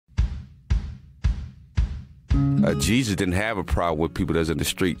Jesus didn't have a problem with people that's in the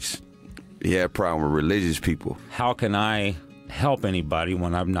streets. He had a problem with religious people. How can I help anybody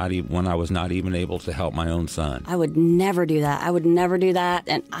when I was not even able to help my own son? I would never do that. I would never do that.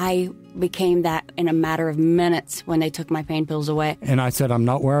 And I became that in a matter of minutes when they took my pain pills away. And I said, I'm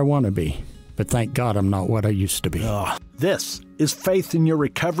not where I want to be, but thank God I'm not what I used to be. This is Faith in Your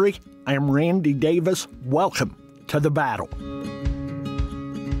Recovery. I am Randy Davis. Welcome to the battle.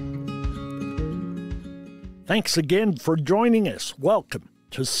 Thanks again for joining us. Welcome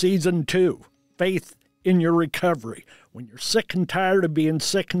to Season 2, Faith in Your Recovery. When you're sick and tired of being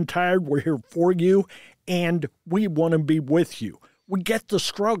sick and tired, we're here for you, and we want to be with you. We get the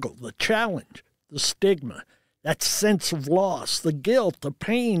struggle, the challenge, the stigma, that sense of loss, the guilt, the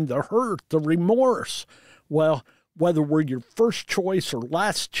pain, the hurt, the remorse. Well, whether we're your first choice or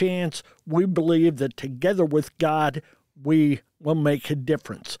last chance, we believe that together with God, we will make a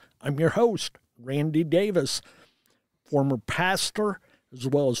difference. I'm your host, Randy Davis, former pastor, as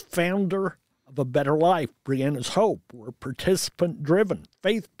well as founder of A Better Life, Brianna's Hope. We're a participant-driven,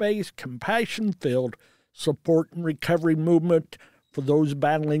 faith-based, compassion-filled support and recovery movement for those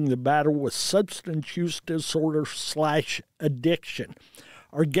battling the battle with substance use disorder / addiction.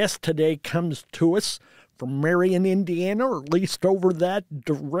 Our guest today comes to us from Marion, Indiana, or at least over that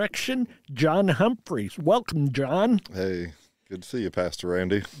direction, John Humphries. Welcome, John. Hey. Good to see you, Pastor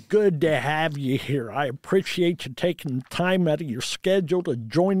Randy. Good to have you here. I appreciate you taking time out of your schedule to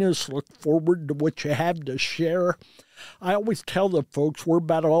join us. Look forward to what you have to share. I always tell the folks we're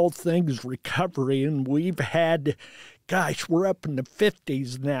about all things recovery, and we've had, we're up in the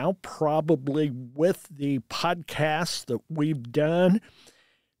 50s now, probably with the podcasts that we've done.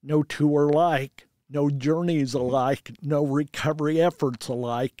 No two are alike. No journeys alike, no recovery efforts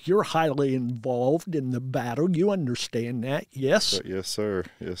alike. You're highly involved in the battle. You understand that, yes? Yes, sir.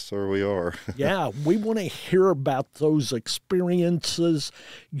 Yes, sir, we are. Yeah, we want to hear about those experiences,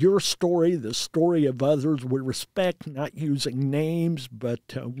 your story, the story of others. We respect not using names, but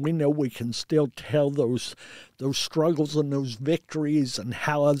we know we can still tell those struggles and those victories and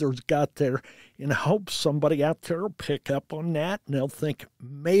how others got there, in hopes somebody out there will pick up on that and they'll think,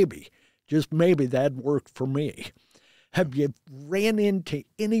 maybe, just maybe that'd work for me. Have you ran into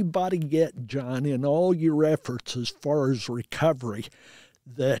anybody yet, John, in all your efforts as far as recovery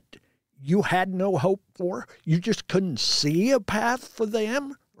that you had no hope for? You just couldn't see a path for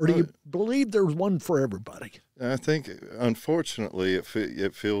them? Or do you believe there's one for everybody? I think, unfortunately,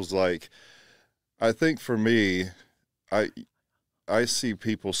 it feels like, I think for me, I see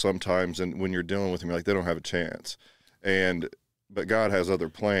people sometimes, and when you're dealing with them, you're like, they don't have a chance. But God has other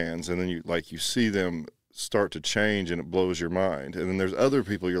plans, and then you see them start to change, and it blows your mind. And then there's other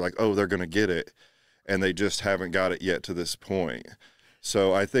people you're like, oh, they're going to get it, and they just haven't got it yet to this point.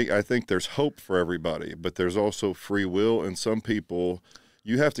 So I think there's hope for everybody, but there's also free will, and some people,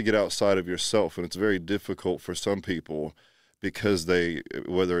 you have to get outside of yourself, and it's very difficult for some people because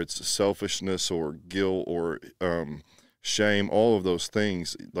whether it's selfishness or guilt or shame, all of those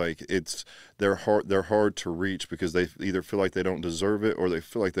things, like they're hard to reach because they either feel like they don't deserve it or they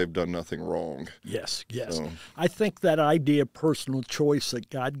feel like they've done nothing wrong. Yes. So, I think that idea of personal choice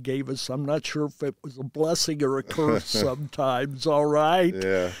that God gave us, I'm not sure if it was a blessing or a curse sometimes, all right?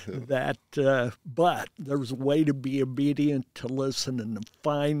 Yeah. But there's a way to be obedient, to listen, and to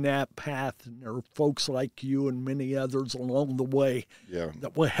find that path, and there are folks like you and many others along the way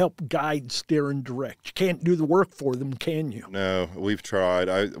that will help guide, steer, and direct. You can't do the work for them, can you? No, we've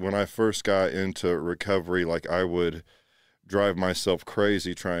tried. When I first got into recovery, I would drive myself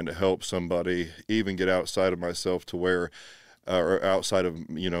crazy trying to help somebody, even get outside of myself to where, or outside of,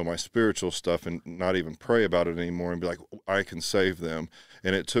 my spiritual stuff, and not even pray about it anymore and be like, I can save them.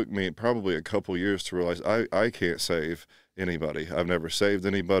 And it took me probably a couple years to realize I can't save anybody. I've never saved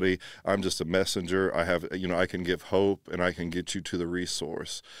anybody. I'm just a messenger. I can give hope, and I can get you to the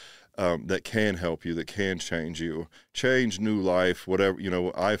resource that can help you, that can change you, change new life, whatever.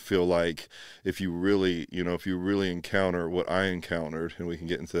 I feel like if you really encounter what I encountered, and we can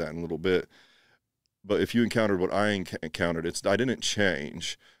get into that in a little bit, but if you encountered what I encountered, I didn't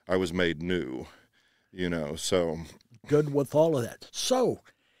change. I was made new, so. Good with all of that. So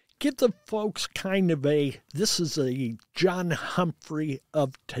give the folks this is a John Humphrey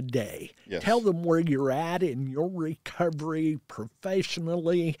of today. Yes. Tell them where you're at in your recovery,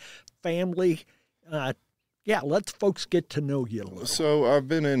 professionally, family. Let folks get to know you a little. So I've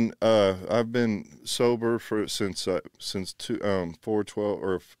been sober since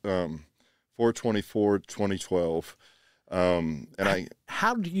 4/24/2012.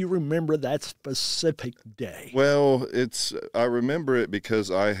 How do you remember that specific day? Well, I remember it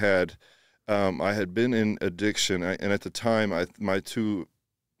because I had I had been in addiction, and at the time,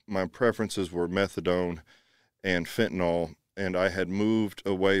 my preferences were methadone and fentanyl, and I had moved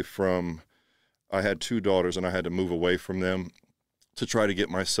away from. I had 2 daughters, and I had to move away from them to try to get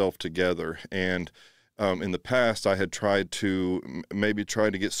myself together. And in the past, I had tried to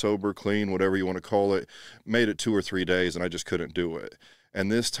get sober, clean, whatever you want to call it, made it 2 or 3 days, and I just couldn't do it. And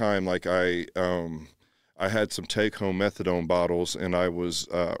this time, like I had some take-home methadone bottles, and I was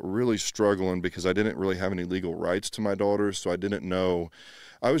really struggling because I didn't really have any legal rights to my daughters, so I didn't know.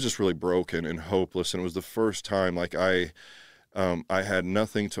 I was just really broken and hopeless, and it was the first time like I had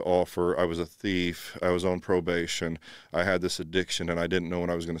nothing to offer. I was a thief. I was on probation. I had this addiction, and I didn't know when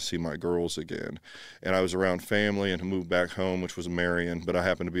I was going to see my girls again. And I was around family and moved back home, which was Marion, but I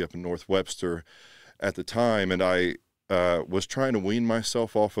happened to be up in North Webster at the time, and I was trying to wean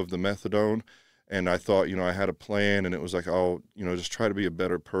myself off of the methadone. And I thought, I had a plan, and it was like, I'll, just try to be a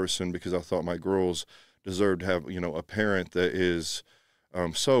better person because I thought my girls deserved to have, a parent that is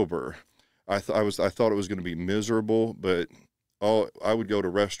sober. I thought it was going to be miserable, but I would go to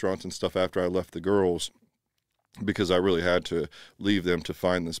restaurants and stuff after I left the girls because I really had to leave them to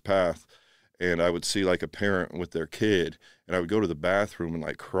find this path. And I would see like a parent with their kid, and I would go to the bathroom and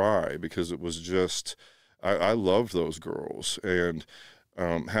like cry because it was just, I loved those girls, and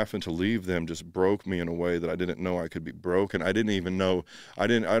having to leave them just broke me in a way that I didn't know I could be broken. I didn't even know, I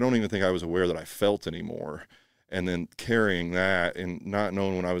don't even think I was aware that I felt anymore. And then carrying that and not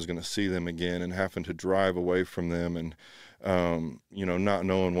knowing when I was going to see them again, and having to drive away from them, and, not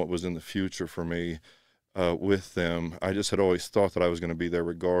knowing what was in the future for me with them. I just had always thought that I was going to be there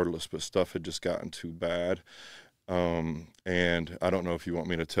regardless, but stuff had just gotten too bad. And I don't know if you want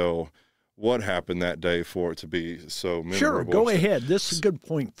me to tell what happened that day for it to be so memorable. Sure, go ahead. This is a good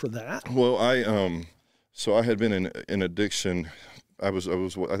point for that. Well, so I had been in addiction. I think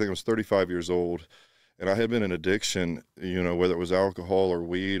I was 35 years old, and I had been in addiction, whether it was alcohol or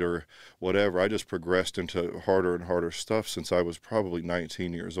weed or whatever. I just progressed into harder and harder stuff since I was probably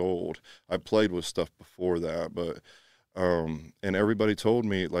 19 years old. I played with stuff before that, but and everybody told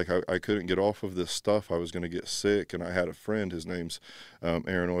me like I couldn't get off of this stuff. I was going to get sick. And I had a friend, his name's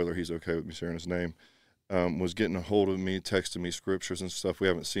Aaron Euler. He's okay with me sharing his name. Was getting a hold of me, texting me scriptures and stuff. We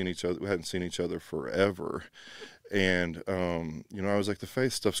hadn't seen each other forever. And, I was like, the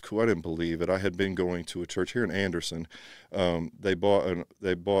faith stuff's cool. I didn't believe it. I had been going to a church here in Anderson. They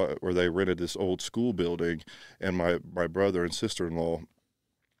rented this old school building, and my brother and sister-in-law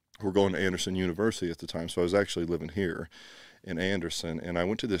were going to Anderson University at the time. So I was actually living here in Anderson, and I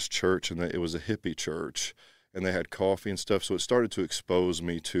went to this church, and it was a hippie church, and they had coffee and stuff. So it started to expose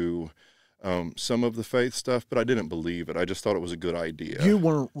me to some of the faith stuff, but I didn't believe it. I just thought it was a good idea. You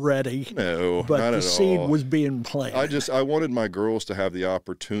weren't ready. No, but not the at seed all. was being planted. I wanted my girls to have the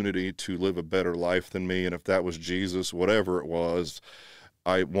opportunity to live a better life than me, and if that was Jesus, whatever it was,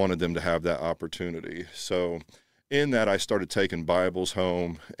 I wanted them to have that opportunity. So in that, I started taking Bibles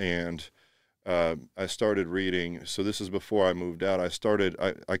home, and I started reading. So this is before I moved out.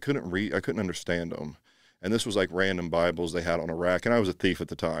 I couldn't read. I couldn't understand them, and this was like random Bibles they had on a rack, and I was a thief at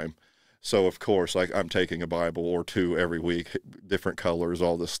the time. So, of course, like I'm taking a Bible or two every week, different colors,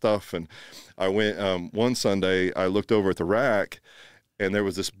 all this stuff. And I went one Sunday, I looked over at the rack, and there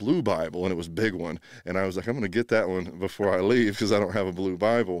was this blue Bible, and it was a big one. And I was like, I'm going to get that one before I leave because I don't have a blue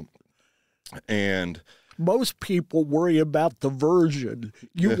Bible. And most people worry about the version.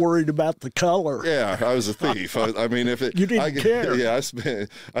 You worried about the color. Yeah, I was a thief. I mean, if it you didn't care. Yeah, I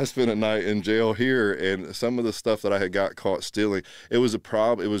spent a night in jail here, and some of the stuff that I had got caught stealing, it was a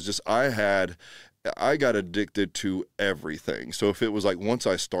problem. It was just I got addicted to everything. So if it was like once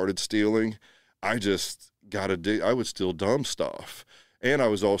I started stealing, I just got addicted. I would steal dumb stuff. And I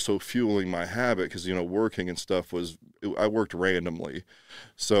was also fueling my habit because, working and stuff I worked randomly.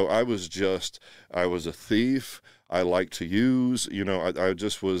 So I was a thief. I liked to use, I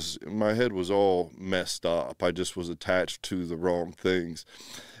just was, my head was all messed up. I just was attached to the wrong things.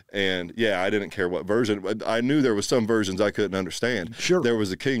 And yeah, I didn't care what version. I knew there was some versions I couldn't understand. Sure. There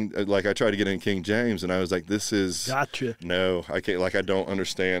was a King, like I tried to get in King James, and I was like, this is. Gotcha. No, I can't, I don't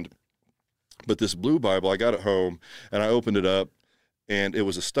understand. But this blue Bible, I got it home, and I opened it up. And it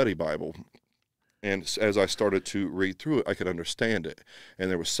was a study Bible. And as I started to read through it, I could understand it. And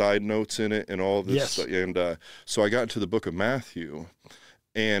there were side notes in it and all this. Yes. Stuff. And so I got into the book of Matthew.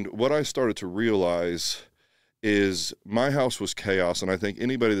 And what I started to realize is my house was chaos. And I think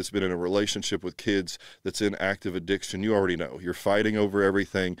anybody that's been in a relationship with kids that's in active addiction, you already know. You're fighting over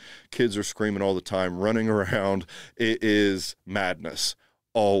everything. Kids are screaming all the time, running around. It is madness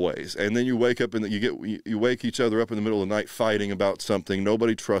always. And then you wake up and you wake each other up in the middle of the night fighting about something.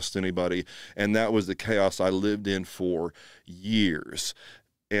 Nobody trusts anybody. And that was the chaos I lived in for years.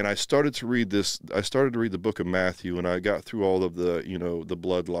 And I started to read the book of Matthew, and I got through all of the, the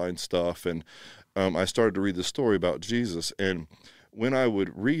bloodline stuff. And I started to read the story about Jesus. And when I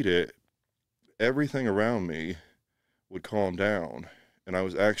would read it, everything around me would calm down. And I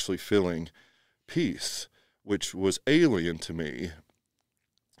was actually feeling peace, which was alien to me.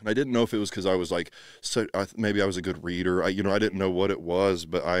 And I didn't know if it was because I was maybe I was a good reader. I didn't know what it was,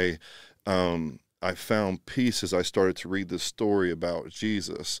 but I found peace as I started to read this story about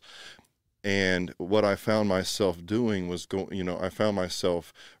Jesus. And what I found myself doing was I found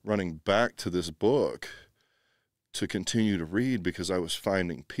myself running back to this book to continue to read because I was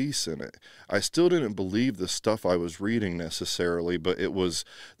finding peace in it. I still didn't believe the stuff I was reading necessarily, but there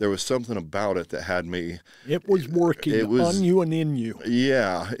was something about it that had me. It was working on you and in you.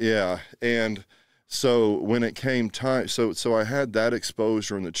 Yeah. And so when it came time, so I had that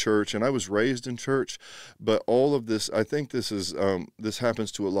exposure in the church, and I was raised in church, but all of this, I think this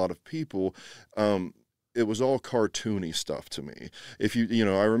happens to a lot of people. It was all cartoony stuff to me. If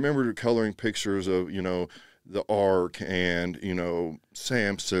I remember coloring pictures of, the Ark and,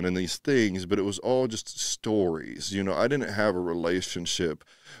 Samson and these things, but it was all just stories. I didn't have a relationship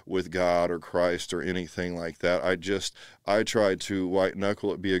with God or Christ or anything like that. I tried to white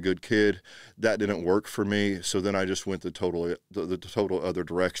knuckle it, be a good kid. That didn't work for me. So then I just went the total other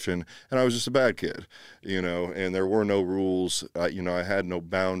direction, and I was just a bad kid, and there were no rules. I had no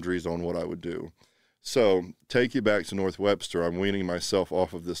boundaries on what I would do. So take you back to North Webster. I'm weaning myself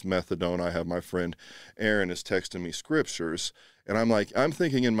off of this methadone. I have my friend Aaron is texting me scriptures, and I'm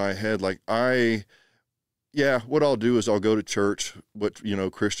thinking in my head, what I'll do is I'll go to church, what,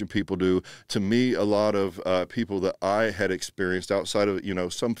 Christian people do. To me, a lot of people that I had experienced outside of,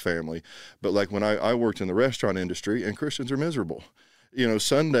 some family, but like when I worked in the restaurant industry, and Christians are miserable.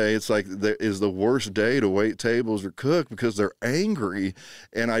 Sunday, it's like is the worst day to wait tables or cook because they're angry.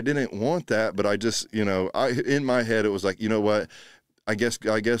 And I didn't want that, but I just, in my head, it was like, you know what? I guess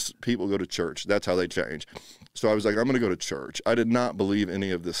people go to church. That's how they change. So I was like, I'm going to go to church. I did not believe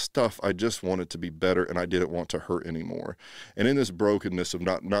any of this stuff. I just wanted to be better, and I didn't want to hurt anymore. And in this brokenness of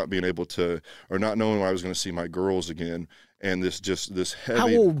not being able to, or not knowing when I was going to see my girls again, and this heavy. How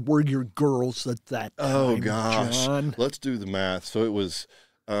old were your girls at that time? Oh gosh, John? Let's do the math. So it was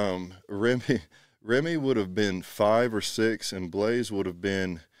Remy would have been 5 or 6, and Blaze would have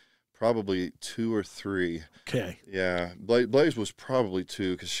been probably 2 or 3. Okay. Yeah, Blaze was probably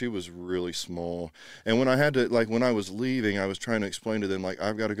 2 because she was really small. And when I had to, when I was leaving, I was trying to explain to them,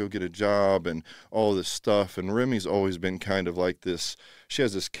 I've got to go get a job and all this stuff. And Remy's always been kind of like this. She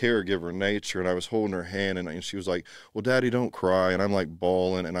has this caregiver nature, and I was holding her hand, and she was like, well, Daddy, don't cry. And I'm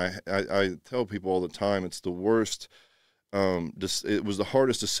bawling. And I tell people all the time, it's the worst. It was the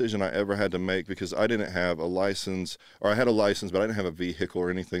hardest decision I ever had to make because I didn't have a license, or I had a license, but I didn't have a vehicle or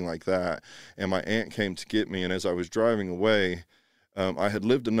anything like that. And my aunt came to get me, and as I was driving away, I had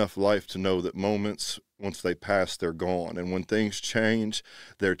lived enough life to know that moments, once they pass, they're gone. And when things change,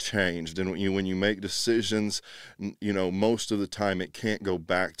 they're changed. And when you make decisions, most of the time it can't go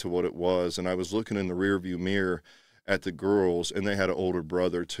back to what it was. And I was looking in the rearview mirror at the girls, and they had an older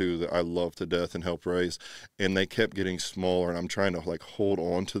brother too that I love to death and help raise, and they kept getting smaller, and I'm trying to hold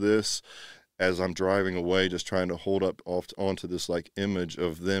on to this as I'm driving away, just trying to hold up onto this image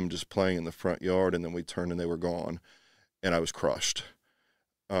of them just playing in the front yard, and then we turned and they were gone, and I was crushed.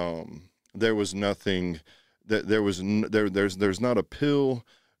 There was nothing there's not a pill,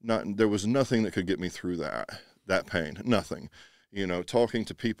 there was nothing that could get me through that pain, nothing. Talking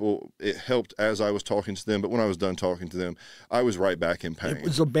to people, it helped as I was talking to them, but when I was done talking to them, I was right back in pain. It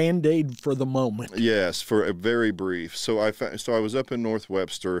was a Band-Aid for the moment. Yes, for a very brief. So I was up in North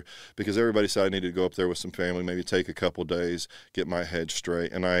Webster because everybody said I needed to go up there with some family, maybe take a couple days, get my head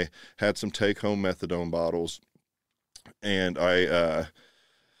straight. And I had some take-home methadone bottles, and I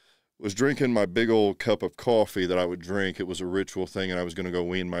was drinking my big old cup of coffee that I would drink. It was a ritual thing, and I was going to go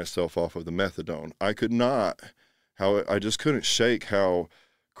wean myself off of the methadone. I could not. I just couldn't shake how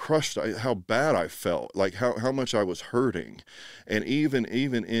crushed, how bad I felt, how much I was hurting. And even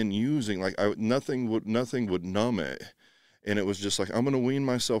in using, nothing would numb it. And it was just I'm going to wean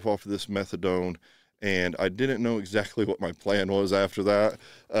myself off of this methadone. And I didn't know exactly what my plan was after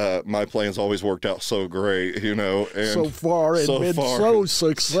that. My plans always worked out so great, And so far, it's been so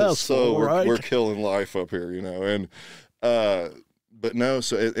successful, so right? We're killing life up here, And But no,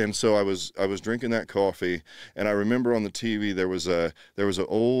 so I was drinking that coffee, and I remember on the TV there was an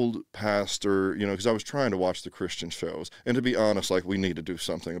old pastor, you know, because I was trying to watch the Christian shows, and to be honest, like, we need to do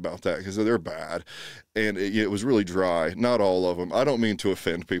something about that because they're bad, and it was really dry. Not all of them. I don't mean to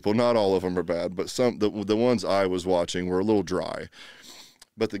offend people. Not all of them are bad, but the ones I was watching were a little dry.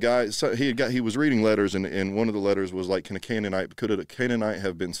 But the guy, so he was reading letters, and one of the letters was like, could a Canaanite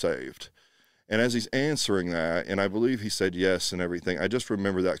have been saved? And as he's answering that, and I believe he said yes and everything, I just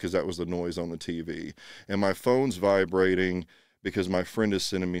remember that because that was the noise on the TV. And my phone's vibrating because my friend is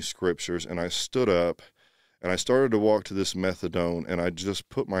sending me scriptures. And I stood up, and I started to walk to this methadone, and I just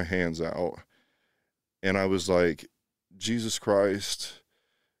put my hands out. And I was like, Jesus Christ,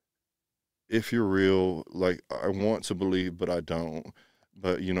 if you're real, like, I want to believe, but I don't.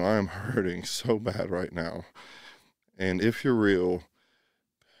 But, you know, I am hurting so bad right now. And if you're real,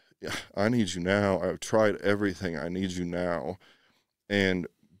 I need you now. I've tried everything. I need you now. And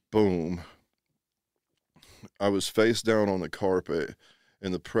boom, I was face down on the carpet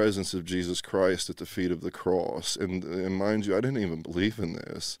in the presence of Jesus Christ at the feet of the cross. And mind you, I didn't even believe in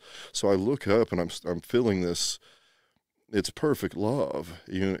this. So I look up, and I'm feeling this. It's perfect love,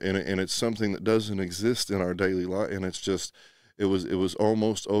 you know, and it's something that doesn't exist in our daily life. And it's just, it was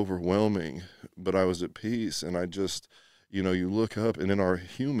almost overwhelming, but I was at peace. And I just, you know, you look up, and in our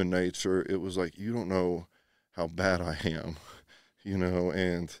human nature, it was like, you don't know how bad I am, you know,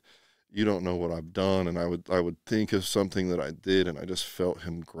 and you don't know what I've done. And I would think of something that I did, and I just felt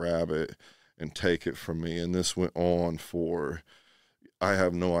him grab it and take it from me. And this went on for, I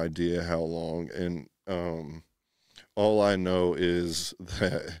have no idea how long. And all I know is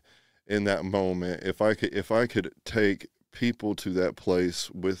that in that moment, if I could take people to that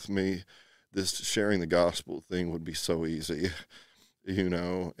place with me, this sharing the gospel thing would be so easy, you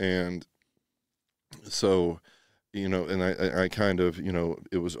know. And so, you know, and I kind of, you know,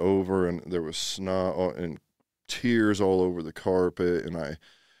 it was over, and there was snot and tears all over the carpet. And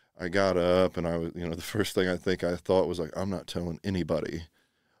I got up, and I was, you know, the first thing I thought was like, I'm not telling anybody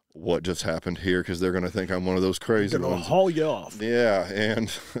what just happened here, because they're going to think I'm one of those crazy ones. They're going to haul you off. Yeah.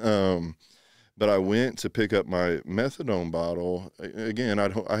 And, but I went to pick up my methadone bottle. Again,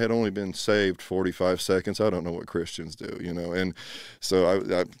 I had only been saved 45 seconds. I don't know what Christians do, you know. And so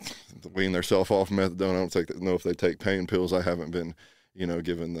I wean themselves off methadone. I don't know if they take pain pills. I haven't been, you know,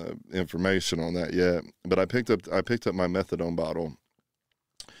 given the information on that yet. But I picked up my methadone bottle,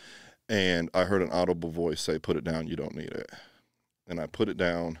 and I heard an audible voice say, "Put it down. You don't need it." And I put it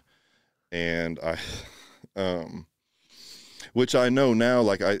down, and which I know now,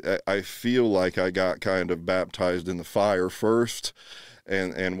 like I feel like I got kind of baptized in the fire first,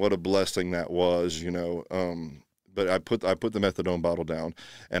 and what a blessing that was, you know. But I put the methadone bottle down,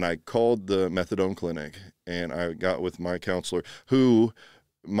 and I called the methadone clinic, and I got with my counselor, who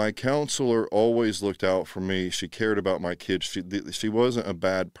my counselor always looked out for me. She cared about my kids. She wasn't a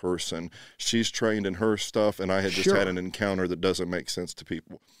bad person. She's trained in her stuff, and I had just had an encounter that doesn't make sense to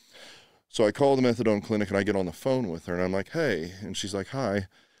people. So I call the methadone clinic, and I get on the phone with her, and I'm like, "Hey," and she's like, "Hi."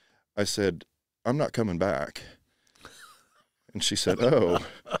 I said, "I'm not coming back." And she said, "Oh."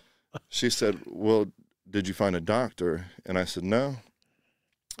 She said, "Well, did you find a doctor?" And I said, "No,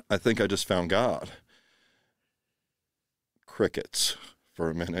 I think I just found God." Crickets for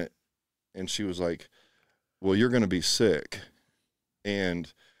a minute. And she was like, "Well, you're going to be sick."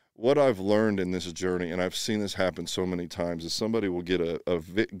 And what I've learned in this journey, and I've seen this happen so many times, is somebody will get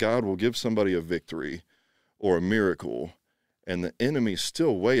God will give somebody a victory or a miracle, and the enemy's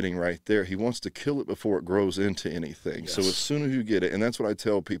still waiting right there. He wants to kill it before it grows into anything. Yes. So as soon as you get it, and that's what I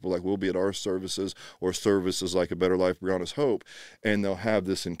tell people, like, we'll be at our services or services like A Better Life Beyond Us Hope, and they'll have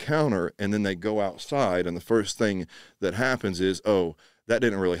this encounter, and then they go outside, and the first thing that happens is, "Oh, that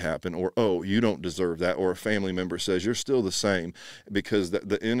didn't really happen," or, "Oh, you don't deserve that," or a family member says, "You're still the same," because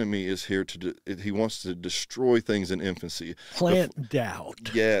the enemy is here he wants to destroy things in infancy. Plant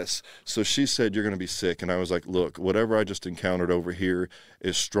doubt. Yes. So she said, "You're going to be sick." And I was like, "Look, whatever I just encountered over here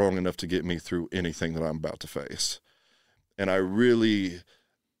is strong enough to get me through anything that I'm about to face." And I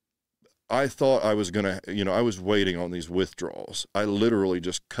thought I was going to, you know, I was waiting on these withdrawals. I literally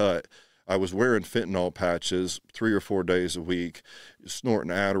just cut. I was wearing fentanyl patches 3 or 4 days a week,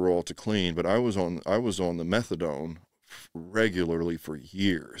 snorting Adderall to clean, but I was on the methadone regularly for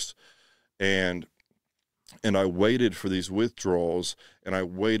years. And I waited for these withdrawals, and I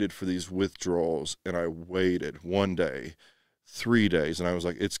waited for these withdrawals, and I waited 1 day, 3 days, and I was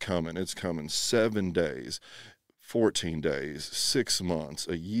like, it's coming, 7 days, 14 days, 6 months,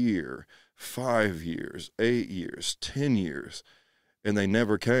 a year, 5 years, 8 years, 10 years, and they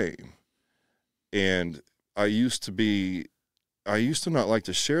never came. And I used to be I used to not like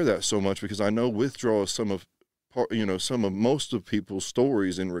to share that so much because I know withdrawal is some of most of people's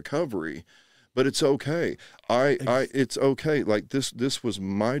stories in recovery, but it's okay. It's okay. Like this was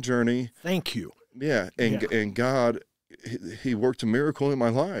my journey. Thank you. Yeah. And God, he worked a miracle in my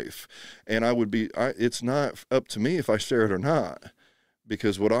life, and it's not up to me if I share it or not,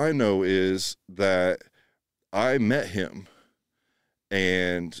 because what I know is that I met him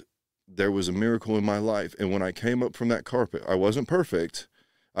and there was a miracle in my life. And when I came up from that carpet, I wasn't perfect.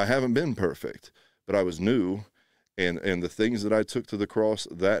 I haven't been perfect, but I was new. And the things that I took to the cross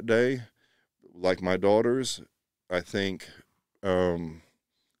that day, like my daughters, I think 13,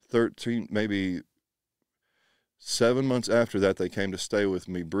 maybe 7 months after that, they came to stay with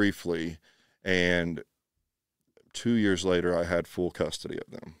me briefly. And 2 years later, I had full custody of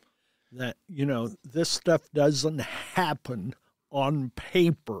them. That, this stuff doesn't happen on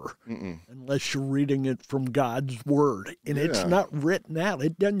paper unless you're reading it from God's word. And it's not written out.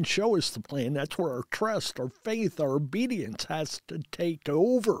 It doesn't show us the plan. That's where our trust, our faith, our obedience has to take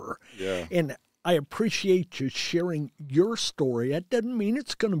over. Yeah. And I appreciate you sharing your story. That doesn't mean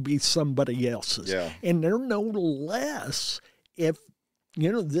it's going to be somebody else's. Yeah. And they're no less if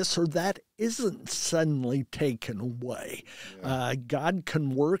this or that isn't suddenly taken away. Yeah. God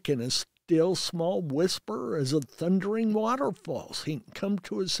can work in a still small whisper as a thundering waterfalls. He can come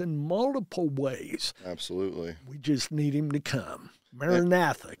to us in multiple ways. Absolutely. We just need him to come.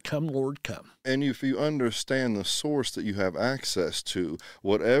 Maranatha, come Lord, come. And if you understand the source that you have access to,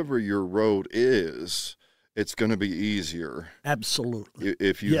 whatever your road is, it's going to be easier. Absolutely.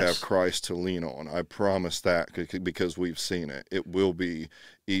 If you have Christ to lean on. I promise that, because we've seen it. It will be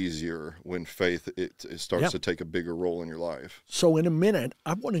easier when faith it starts to take a bigger role in your life. So in a minute,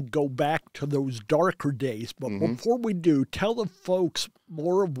 I want to go back to those darker days. But before we do, tell the folks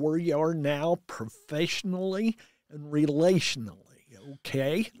more of where you are now professionally and relationally,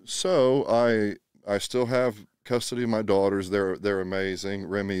 okay? So I still have custody of my daughters. They're amazing.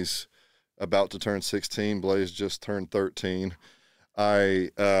 Remy's about to turn 16. Blaze just turned 13.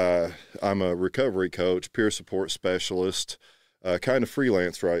 I'm a recovery coach, peer support specialist, kind of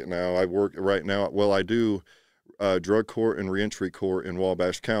freelance right now. I work right now. Well, I do drug court and reentry court in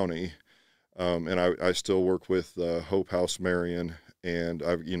Wabash County, and I still work with Hope House Marion. And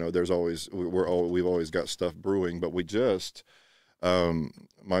we've always got stuff brewing. But we just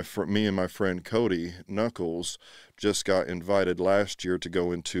me and my friend Cody Knuckles just got invited last year to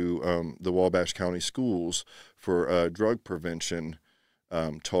go into the Wabash County schools for drug prevention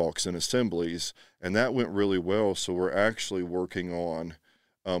talks and assemblies, and that went really well. So we're actually working on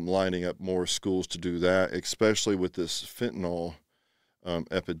lining up more schools to do that, especially with this fentanyl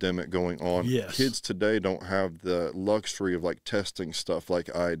epidemic going on. Yes. Kids today don't have the luxury of testing stuff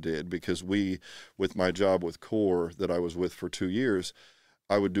like I did, because with my job with CORE that I was with for 2 years,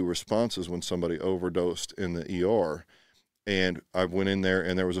 I would do responses when somebody overdosed in the ER. And I went in there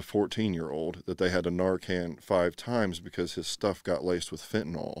and there was a 14-year-old that they had to Narcan 5 times because his stuff got laced with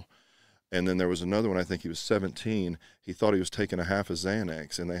fentanyl. And then there was another one, I think he was 17. He thought he was taking a half a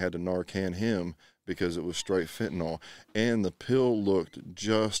Xanax, and they had to Narcan him because it was straight fentanyl. And the pill looked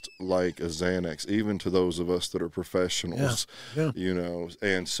just like a Xanax, even to those of us that are professionals,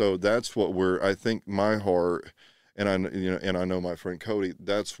 And so that's what I think my heart, and I know my friend Cody,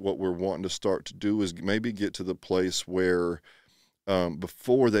 that's what we're wanting to start to do, is maybe get to the place where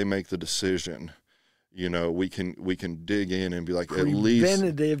before they make the decision, we can dig in and be like, at least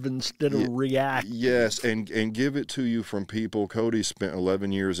preventative instead of reactive. Yes, and give it to you from people. Cody spent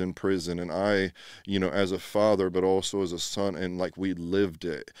 11 years in prison, and I, as a father, but also as a son, and we lived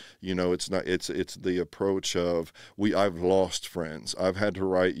it. It's the approach of I've lost friends. I've had to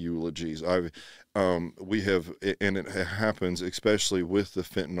write eulogies. We have, and it happens, especially with the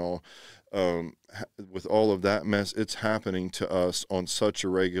fentanyl. With all of that mess, it's happening to us on such a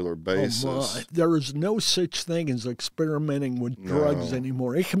regular basis. There is no such thing as experimenting with drugs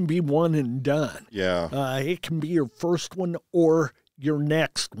anymore. It can be one and done. Yeah. It can be your first one or your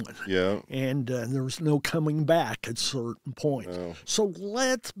next one. Yeah. And there's no coming back at certain points. No. So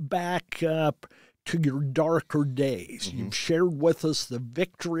let's back up to your darker days. Mm-hmm. You've shared with us the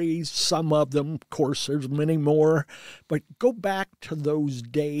victories, some of them, of course, there's many more, but go back to those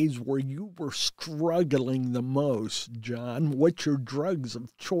days where you were struggling the most, John, what your drugs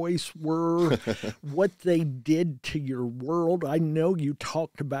of choice were, what they did to your world. I know you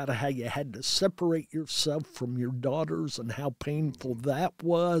talked about how you had to separate yourself from your daughters and how painful that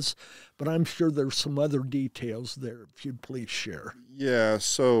was, but I'm sure there's some other details there, if you'd please share. Yeah,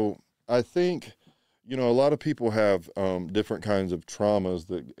 so I think, a lot of people have different kinds of traumas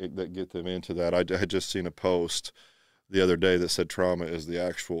that get them into that. I had just seen a post the other day that said trauma is the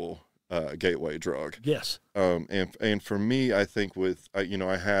actual gateway drug. Yes. And for me, I think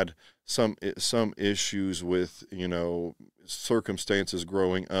I had some issues with, circumstances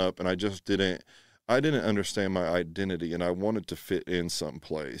growing up, and I didn't understand my identity, and I wanted to fit in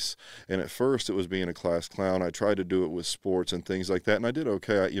someplace. And at first it was being a class clown. I tried to do it with sports and things like that, and I did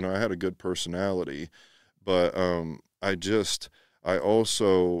okay. I had a good personality, but I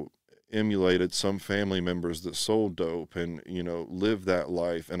also emulated some family members that sold dope and, lived that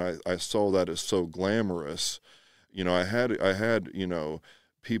life. And I saw that as so glamorous. I had,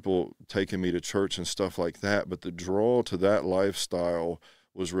 people taking me to church and stuff like that, but the draw to that lifestyle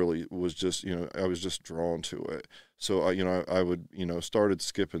was just, I was just drawn to it. So I would, started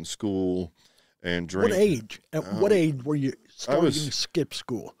skipping school and drink. What age? At what age were you starting to skip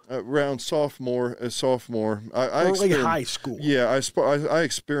school? Around sophomore. Early high school. Yeah, I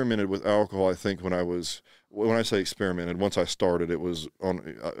experimented with alcohol. I think when I say experimented, once I started, it was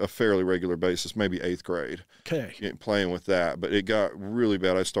on a fairly regular basis, maybe 8th grade. Okay. Playing with that, but it got really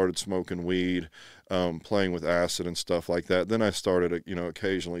bad. I started smoking weed, playing with acid and stuff like that. Then I started,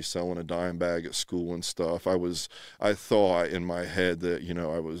 occasionally selling a dime bag at school and stuff. I thought in my head that,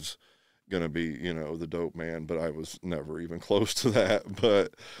 I was going to be, the dope man, but I was never even close to that.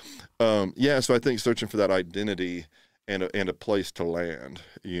 But, so I think searching for that identity and a place to land,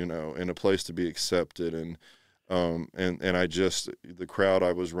 and a place to be accepted. And the crowd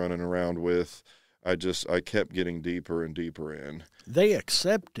I was running around with, I kept getting deeper and deeper in. They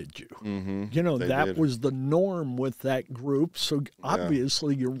accepted you. Mm-hmm. That did. was the norm with that group. So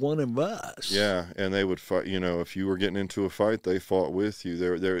obviously you're one of us. Yeah, and they would fight. If you were getting into a fight, they fought with you.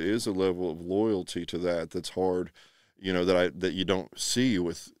 There is a level of loyalty to that's hard. That you don't see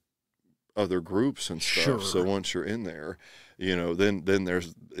with other groups and stuff. Sure. So once you're in there, then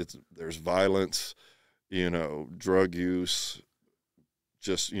there's violence, drug use,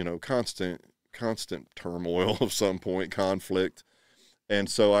 just constant turmoil of some point, conflict. And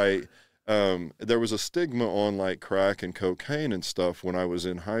so there was a stigma on like crack and cocaine and stuff when I was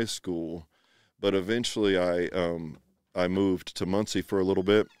in high school, but eventually I moved to Muncie for a little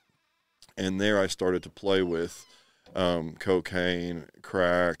bit, and there I started to play with cocaine,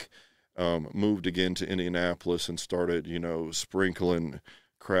 crack, moved again to Indianapolis and started, sprinkling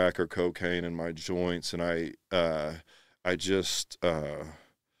crack or cocaine in my joints. And I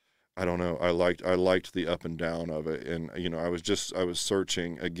don't know. I liked the up and down of it. And, I was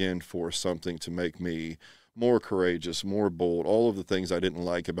searching again for something to make me more courageous, more bold, all of the things I didn't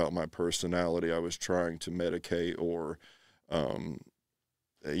like about my personality. I was trying to medicate or,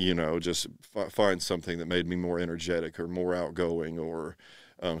 just find something that made me more energetic or more outgoing or,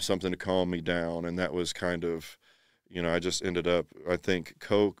 something to calm me down. And that was kind of, I just ended up, I think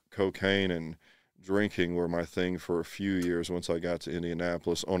cocaine and drinking were my thing for a few years once I got to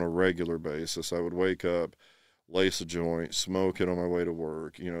Indianapolis on a regular basis. I would wake up, lace a joint, smoke it on my way to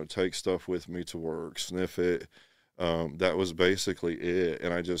work, take stuff with me to work, sniff it. That was basically it.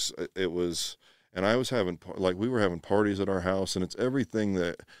 And I was having, we were having parties at our house, and it's everything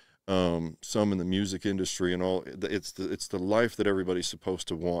that some in the music industry and all, it's the life that everybody's supposed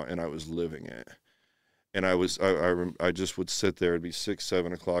to want, and I was living it. And I just would sit there. It'd be 6,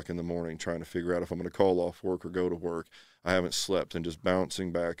 7 o'clock in the morning trying to figure out if I'm going to call off work or go to work. I haven't slept, and just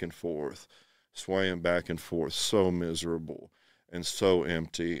bouncing back and forth, swaying back and forth, so miserable and so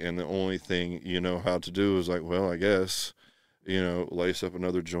empty. And the only thing you know how to do is like, well, I guess, lace up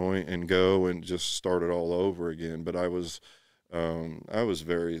another joint and go and just start it all over again. But I was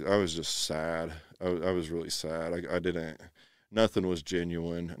just sad. I was really sad. Nothing was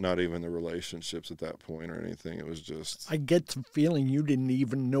genuine, not even the relationships at that point or anything. It was just... I get the feeling you didn't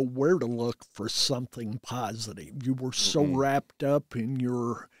even know where to look for something positive. You were so wrapped up in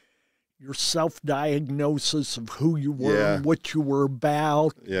your self-diagnosis of who you were and what you were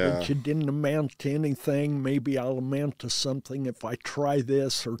about, that you didn't amount to anything. Maybe I'll amount to something if I try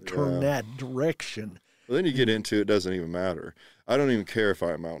this or turn that direction. Well, then you get into it doesn't even matter. I don't even care if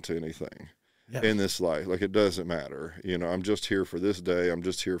I amount to anything. In this life. Like, it doesn't matter. I'm just here for this day. I'm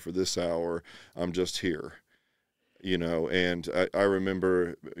just here for this hour. I'm just here. And I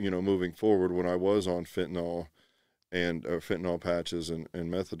remember, moving forward when I was on fentanyl and fentanyl patches and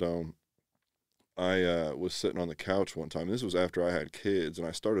methadone, I was sitting on the couch one time. This was after I had kids, and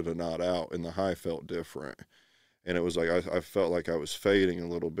I started to nod out, and the high felt different. And it was like I felt like I was fading a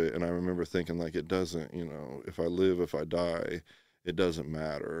little bit. And I remember thinking, like, it doesn't, if I live, if I die, it doesn't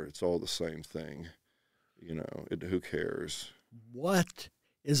matter. It's all the same thing. Who cares? What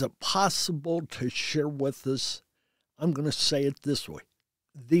is it possible to share with us? I'm going to say it this way.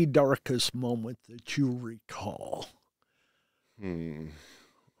 The darkest moment that you recall.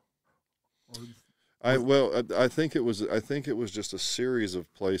 I think it was just a series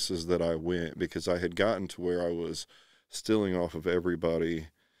of places that I went, because I had gotten to where I was stealing off of everybody.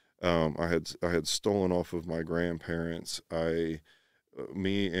 I had stolen off of my grandparents.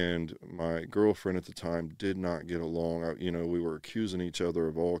 Me and my girlfriend at the time did not get along. We were accusing each other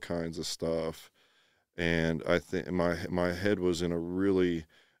of all kinds of stuff, and I think my head was in a really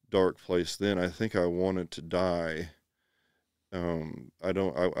dark place then. I think I wanted to die. I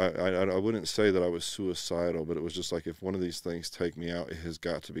wouldn't say that I was suicidal, but it was just like, if one of these things take me out, it has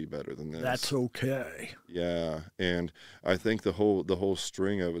got to be better than this. That's okay. Yeah, and I think the whole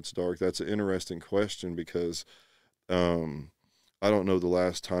string of it's dark. That's an interesting question, because I don't know the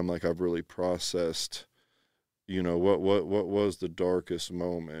last time like I've really processed, what was the darkest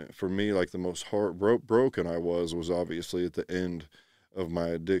moment for me. Like the most heartbroken I was obviously at the end of my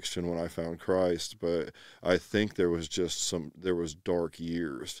addiction when I found Christ, but I think there was dark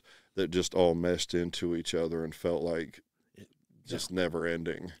years that just all meshed into each other and felt like just never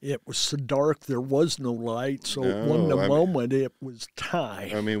ending. It was so dark there was no light, so moment it was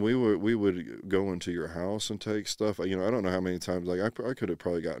time. I mean, we would go into your house and take stuff. I don't know how many times, like I could have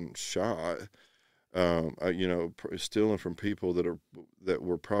probably gotten shot. Stealing from people that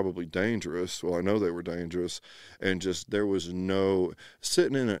were probably dangerous. Well, I know they were dangerous, and just there was no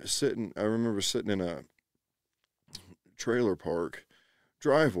I remember sitting in a trailer park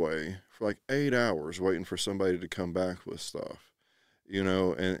driveway for like 8 hours waiting for somebody to come back with stuff,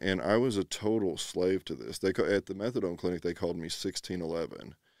 and I was a total slave to this. At the methadone clinic, they called me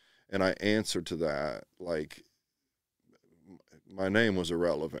 1611, and I answered to that like, my name was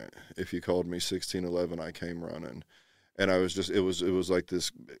irrelevant. If you called me 1611, I came running. And I was just, it was like this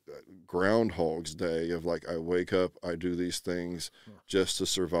Groundhog's Day of like, I wake up, I do these things just to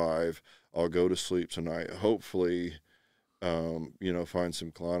survive. I'll go to sleep tonight. Hopefully, find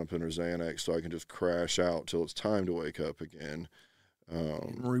some Klonopin or Xanax so I can just crash out till it's time to wake up again.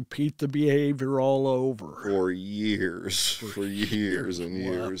 Repeat the behavior all over. For years and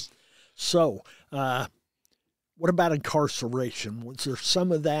years. So, what about incarceration? Was there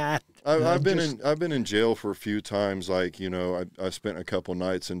some of that? I've been in jail for a few times. Like, I spent a couple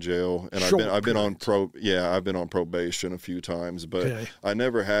nights in jail, and I've been on probation a few times, but okay. I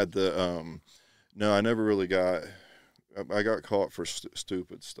never had I never really got. I got caught for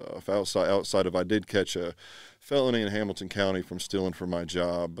stupid stuff outside of I did catch a felony in Hamilton County from stealing from my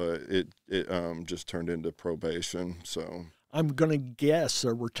job, but it just turned into probation. So. I'm going to guess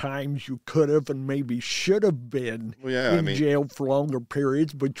there were times you could have and maybe should have been in jail for longer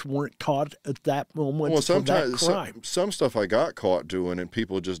periods, but you weren't caught at that moment. Well, sometimes for that crime. Some stuff I got caught doing, and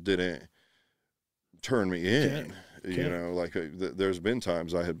people just didn't turn me in. Okay. There's been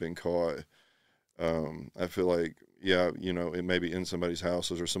times I had been caught. I feel like, it may be in somebody's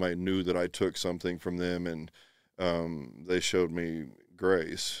houses, or somebody knew that I took something from them, and they showed me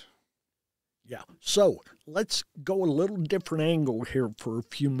grace. Yeah. So let's go a little different angle here for a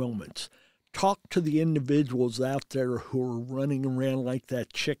few moments. Talk to the individuals out there who are running around like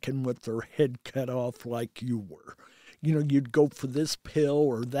that chicken with their head cut off like you were. You'd go for this pill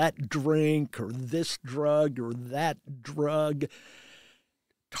or that drink or this drug or that drug.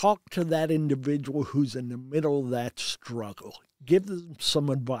 Talk to that individual who's in the middle of that struggle. Give them some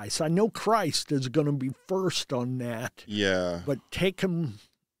advice. I know Christ is going to be first on that. Yeah. But take them...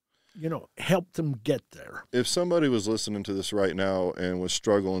 help them get there. If somebody was listening to this right now and was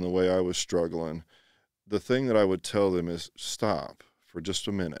struggling the way I was struggling, the thing that I would tell them is stop for just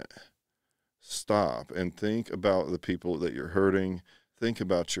a minute. Stop and think about the people that you're hurting. Think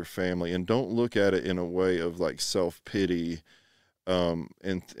about your family, and don't look at it in a way of like self-pity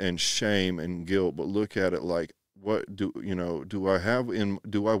and shame and guilt, but look at it like, what do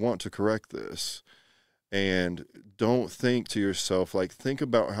I want to correct this? And don't think to yourself, like, think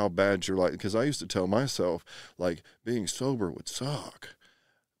about how bad your life, because I used to tell myself, like, being sober would suck,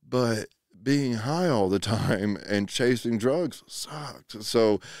 but being high all the time and chasing drugs sucked.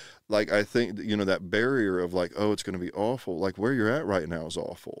 So, like, I think, that barrier of, like, oh, it's going to be awful, like, where you're at right now is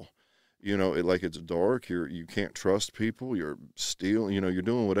awful. It's dark, you can't trust people, you're stealing, you're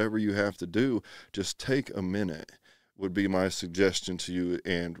doing whatever you have to do. Just take a minute would be my suggestion to you,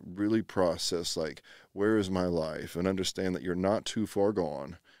 and really process, like, where is my life, and understand that you're not too far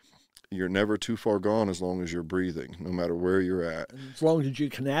gone. You're never too far gone as long as you're breathing, no matter where you're at. As long as you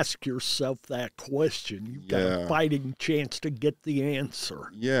can ask yourself that question, you've got a fighting chance to get the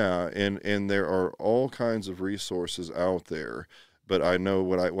answer. Yeah, and there are all kinds of resources out there. But I know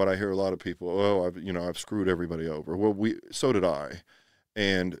what I hear a lot of people, I've screwed everybody over. Well, so did I.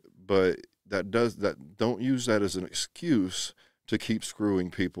 But don't use that as an excuse to keep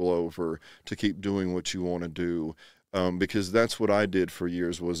screwing people over, to keep doing what you want to do. Because that's what I did for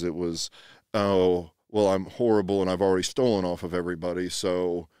years oh, well, I'm horrible and I've already stolen off of everybody.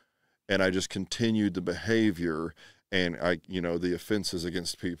 And I just continued the behavior, and the offenses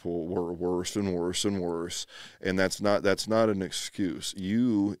against people were worse and worse and worse. And that's not an excuse.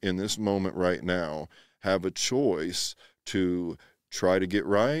 You, in this moment right now, have a choice to try to get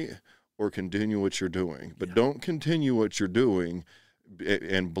right or continue what you're doing. But don't continue what you're doing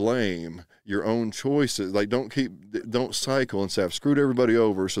and blame your own choices. Like, don't cycle and say, I've screwed everybody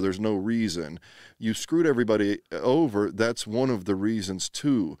over, so there's no reason. You screwed everybody over. That's one of the reasons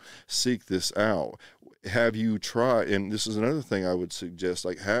to seek this out. Have you tried, and this is another thing I would suggest,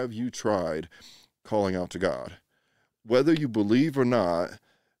 like, have you tried calling out to God? Whether you believe or not,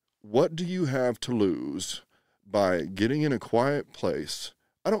 what do you have to lose by getting in a quiet place?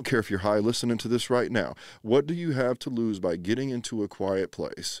 I don't care if you're high listening to this right now. What do you have to lose by getting into a quiet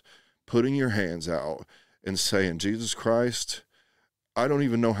place, putting your hands out and saying, Jesus Christ, I don't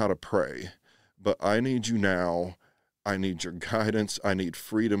even know how to pray, but I need you now. I need your guidance. I need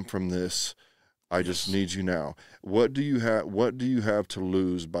freedom from this. I just need you now. What do you have to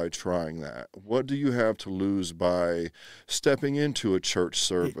lose by trying that? What do you have to lose by stepping into a church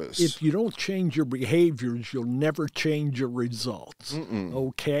service? If you don't change your behaviors, you'll never change your results.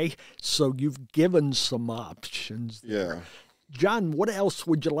 Okay? So you've given some options there. Yeah. John, what else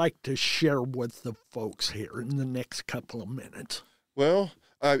would you like to share with the folks here in the next couple of minutes? Well,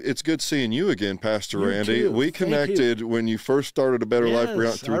 it's good seeing you again, Pastor You Randy. too. We Thank connected when you first started A Better Life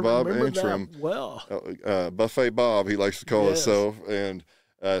Beyond through Bob Antrim. Well, Buffet Bob, he likes to call Yes. himself. And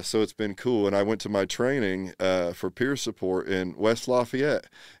so it's been cool. And I went to my training for peer support in West Lafayette,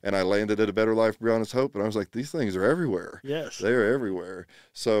 and I landed at A Better Life Beyond Hope. And I was like, these things are everywhere. yes. They're everywhere.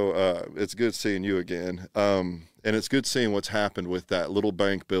 So it's good seeing you again. And it's good seeing what's happened with that little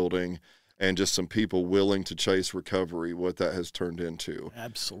bank building and just some people willing to chase recovery, what that has turned into.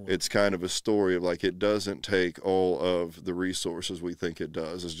 Absolutely. It's kind of a story of, like, it doesn't take all of the resources we think it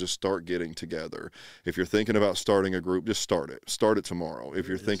does. It's just start getting together. If you're thinking about starting a group, just start it. Start it tomorrow. If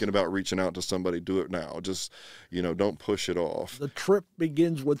you're thinking about reaching out to somebody, do it now. Just, don't push it off. The trip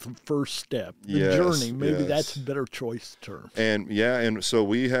begins with the first step. The Yes, journey. Maybe yes. that's a better choice term. And so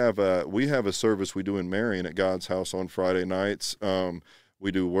we have a service we do in Marion at God's House on Friday nights.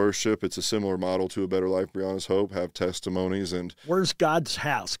 We do worship. It's a similar model to A Better Life Beyond Hope. Have testimonies, and Where's God's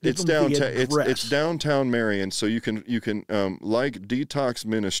house? Give it's them the downtown. address. It's downtown Marion. So you can like Detox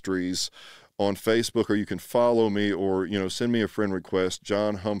Ministries on Facebook, or you can follow me, or send me a friend request,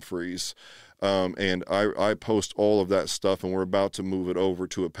 John Humphries. And I post all of that stuff, and we're about to move it over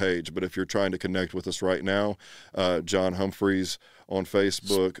to a page. But if you're trying to connect with us right now, John Humphries on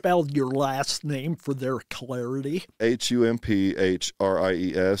Facebook. Spell your last name for their clarity. Humphies.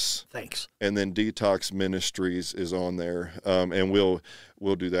 Thanks. And then Detox Ministries is on there, and we'll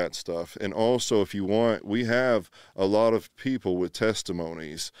do that stuff. And also, if you want, we have a lot of people with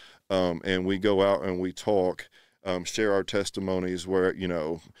testimonies, and we go out and we talk, share our testimonies where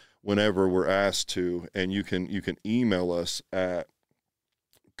whenever we're asked to, and you can email us at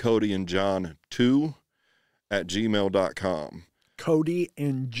codyandjohn2@gmail.com. Cody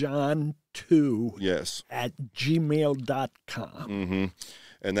and John 2 Yes. at gmail.com. Mm-hmm.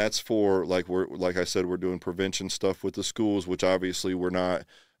 And that's for, like I said, we're doing prevention stuff with the schools, which obviously we're not,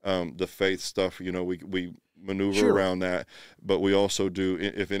 the faith stuff, we maneuver Sure. around that, but we also do,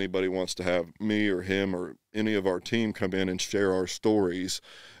 if anybody wants to have me or him or any of our team come in and share our stories,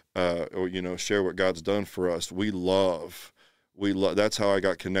 or share what God's done for us. We love, that's how I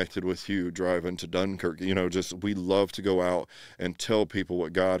got connected with you driving to Dunkirk. We love to go out and tell people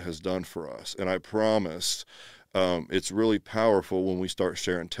what God has done for us. And I promise, it's really powerful when we start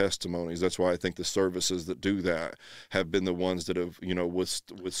sharing testimonies. That's why I think the services that do that have been the ones that have,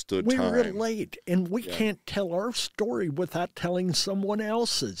 withstood We time. relate, and we can't tell our story without telling someone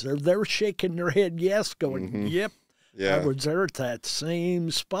else's. Or they're shaking their head yes, going, yep. Yeah. I was there at that same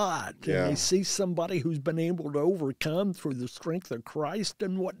spot. And Yeah. they see somebody who's been able to overcome through the strength of Christ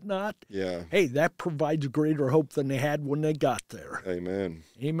and whatnot. Yeah. Hey, that provides greater hope than they had when they got there. Amen.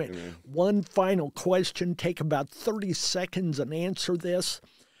 Amen. Amen. One final question. Take about 30 seconds and answer this.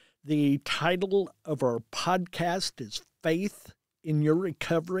 The title of our podcast is Faith in Your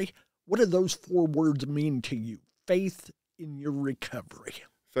Recovery. What do those 4 words mean to you? Faith in your recovery.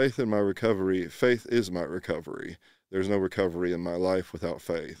 Faith in my recovery. Faith is my recovery. There's no recovery in my life without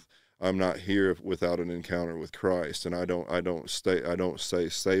faith. I'm not here without an encounter with Christ, and I don't stay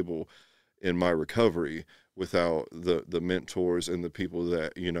stable in my recovery without the mentors and the people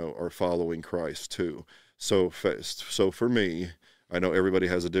that are following Christ too. So for me, I know everybody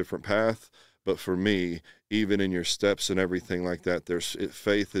has a different path, but for me, even in your steps and everything like that,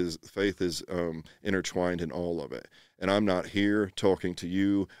 faith is intertwined in all of it. And I'm not here talking to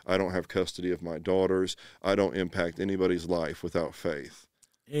you. I don't have custody of my daughters. I don't impact anybody's life without faith.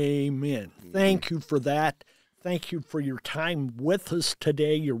 Amen. Thank you for that. Thank you for your time with us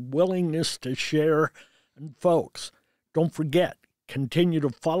today, your willingness to share. And folks, don't forget, continue to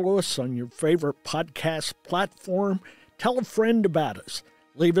follow us on your favorite podcast platform. Tell a friend about us.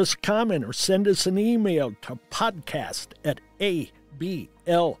 Leave us a comment or send us an email to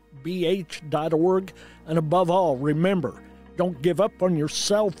podcast@ablbh.org. And above all, remember, don't give up on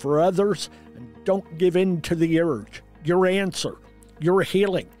yourself or others, and don't give in to the urge. Your answer, your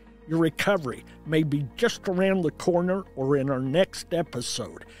healing, your recovery may be just around the corner or in our next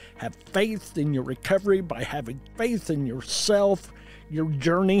episode. Have faith in your recovery by having faith in yourself, your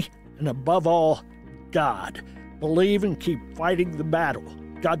journey, and above all, God. Believe and keep fighting the battle.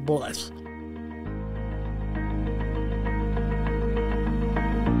 God bless.